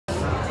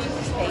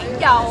There you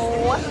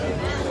go.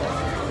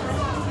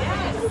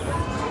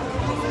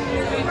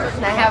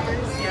 And I have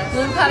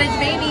Bloom Cottage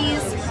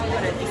babies.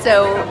 So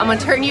I'm gonna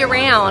turn you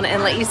around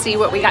and let you see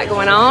what we got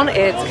going on.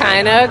 It's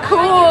kind of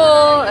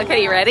cool.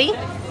 Okay, you ready?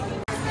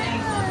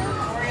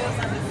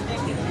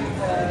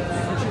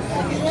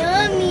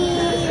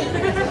 Yummy.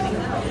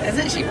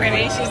 Isn't she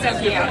pretty? She's so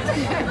cute.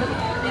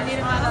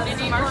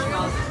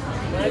 Marshmallows.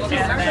 Look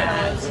at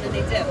that.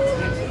 They dip.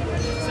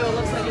 So it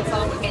looks like it's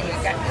all okay.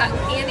 You've got cotton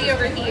candy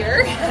over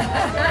here.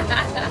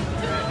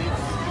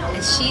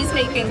 And she's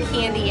making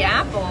candy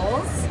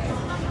apples.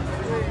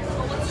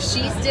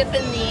 She's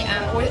dipping the,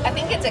 I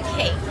think it's a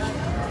cake.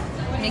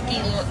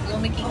 Little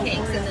Mickey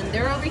cakes. And then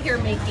they're over here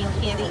making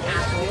candy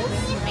apples.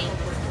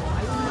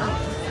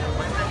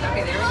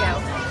 Okay, there we go.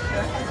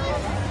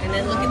 And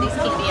then look at these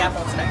candy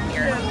apples back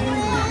here.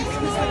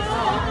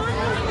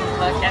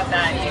 Look at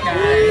that, you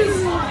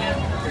guys.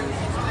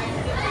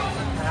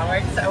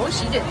 Oh,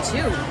 she did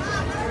too.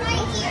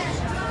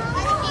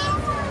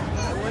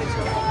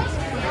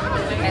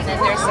 And then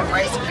there's some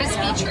Rice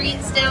Krispie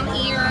treats down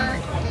here.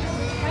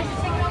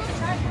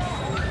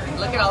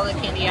 Look at all the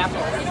candy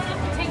apples.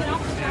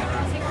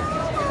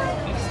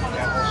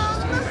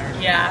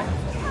 Yeah.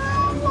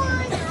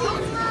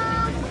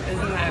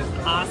 Isn't that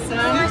awesome?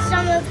 Want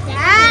some of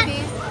that?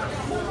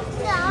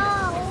 No.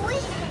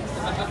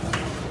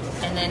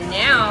 And then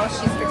now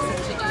she's fixing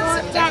to do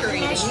some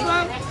decorating.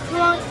 You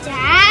want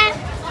that?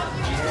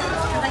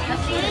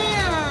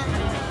 Yeah.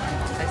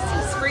 I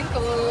see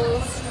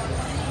sprinkles.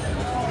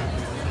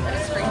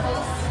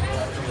 Sprinkles?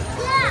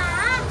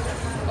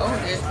 Yeah. Oh,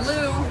 there's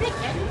blue.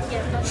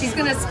 She's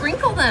gonna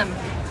sprinkle them.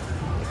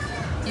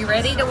 You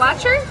ready to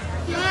watch her?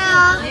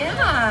 Yeah.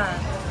 Yeah.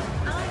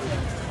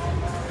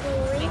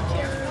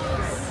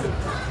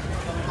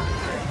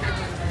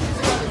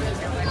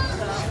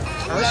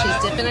 Oh, she's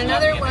dipping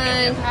another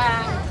one.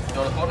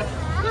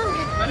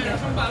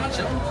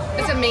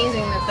 It's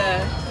amazing that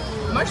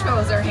the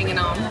marshmallows are hanging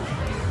on.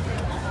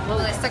 Well,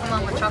 they stick them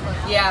on with chocolate.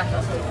 Yeah.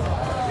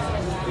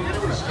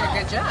 She did a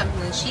good job.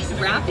 And she's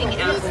wrapping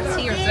apples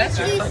here. So that's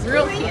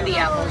real candy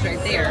apples right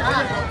there.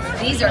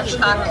 These are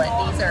chocolate.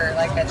 These are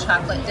like a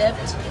chocolate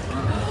dipped.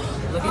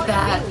 Look at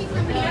that.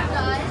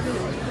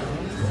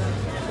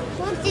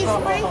 Want to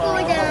sprinkle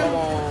them?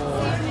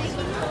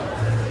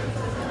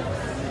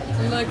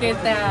 Look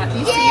at that.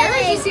 You see her?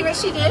 Did you see what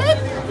she did?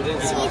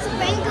 She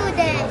sprinkled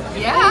it.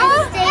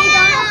 Yeah. Stayed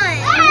on.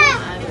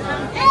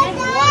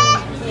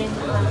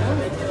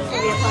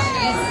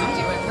 She's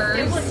doing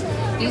hers.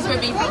 These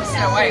would be from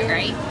Snow White,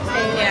 right?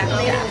 Yeah.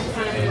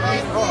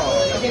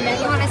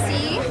 You want to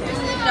see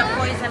the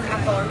poison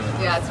apple?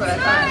 Yeah, that's what I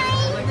thought.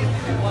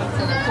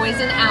 So the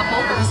poison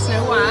apple from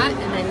Snow White,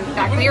 and then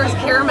back there is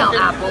caramel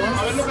apples.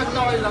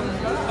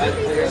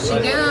 There she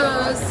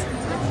goes.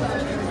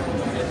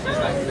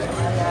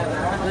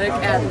 Look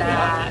at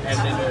that.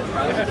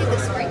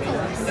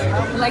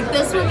 Like,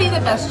 this would be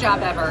the best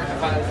job ever.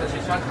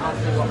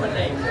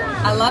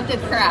 I love the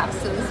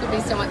crafts, so this would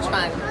be so much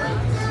fun.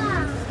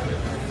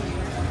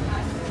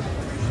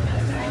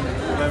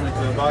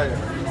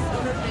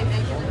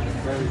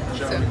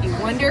 So if you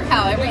wonder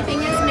how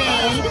everything is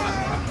made,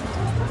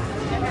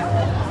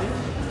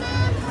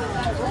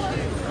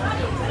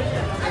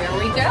 there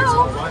we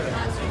go.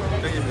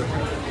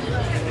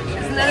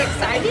 Isn't that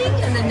exciting?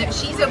 And then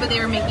she's over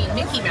there making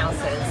Mickey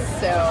Mouses.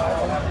 So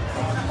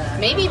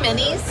maybe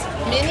Minnie's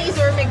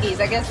or Mickey's.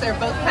 I guess they're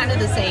both kind of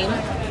the same.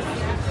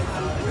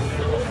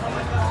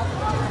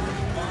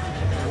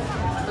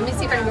 Let me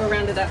see if I can go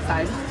around to that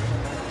side.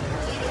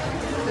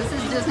 This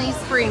is Disney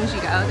Springs,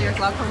 you guys. There's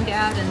Lachlan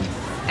Gad and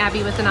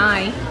Abby with an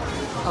eye.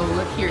 Oh,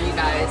 look here, you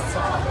guys.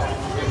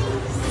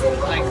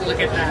 Like, look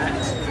at that.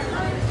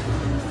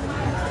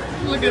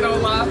 Look at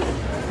Olaf.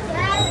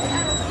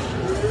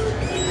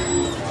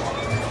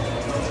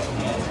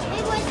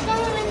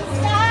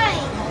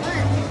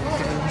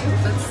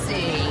 Let's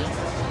see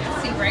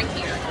right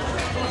here.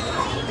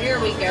 There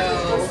we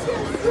go.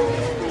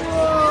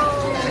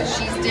 So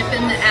she's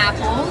dipping the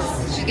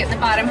apples. She's getting the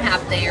bottom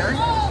half there.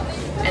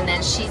 And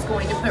then she's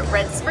going to put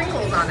red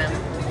sprinkles on them.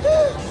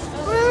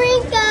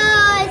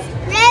 Sprinkles!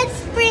 Red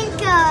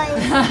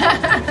sprinkles!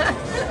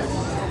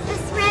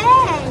 It's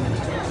red.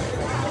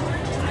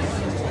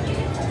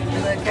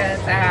 Look at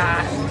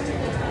that.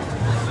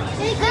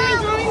 They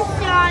go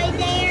inside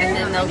there. And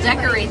then they'll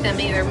decorate them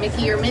either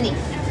Mickey or Minnie.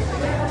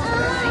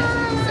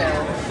 So,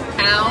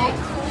 how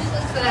cool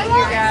is that,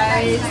 you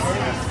guys?